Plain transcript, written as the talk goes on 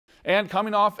And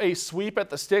coming off a sweep at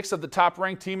the sticks of the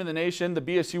top-ranked team in the nation, the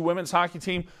BSU women's hockey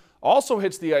team also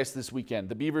hits the ice this weekend.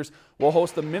 The Beavers will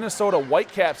host the Minnesota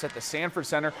Whitecaps at the Sanford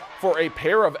Center for a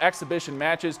pair of exhibition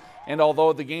matches. And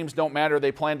although the games don't matter,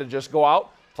 they plan to just go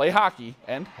out, play hockey,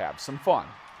 and have some fun.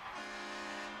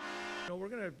 We're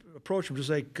going to approach them just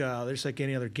like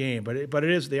any other game, but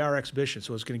they are exhibitions,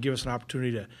 so it's going to give us an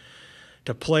opportunity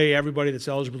to play everybody that's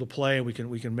eligible to play, and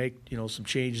we can make some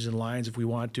changes in lines if we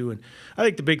want to. And I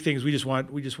think the big thing is we just want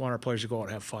our players to go out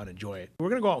and have fun, enjoy it. We're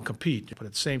going to go out and compete, but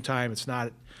at the same time, it's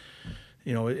not.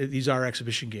 These are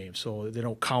exhibition games, so they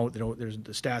don't count. The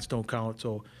stats don't count.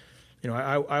 So,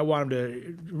 I want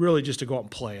them to really just to go out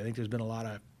and play. I think there's been a lot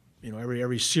of,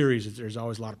 every series there's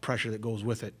always a lot of pressure that goes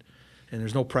with it. And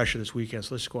there's no pressure this weekend,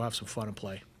 so let's go have some fun and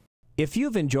play. If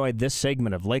you've enjoyed this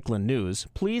segment of Lakeland News,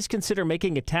 please consider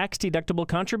making a tax-deductible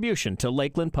contribution to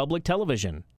Lakeland Public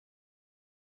Television.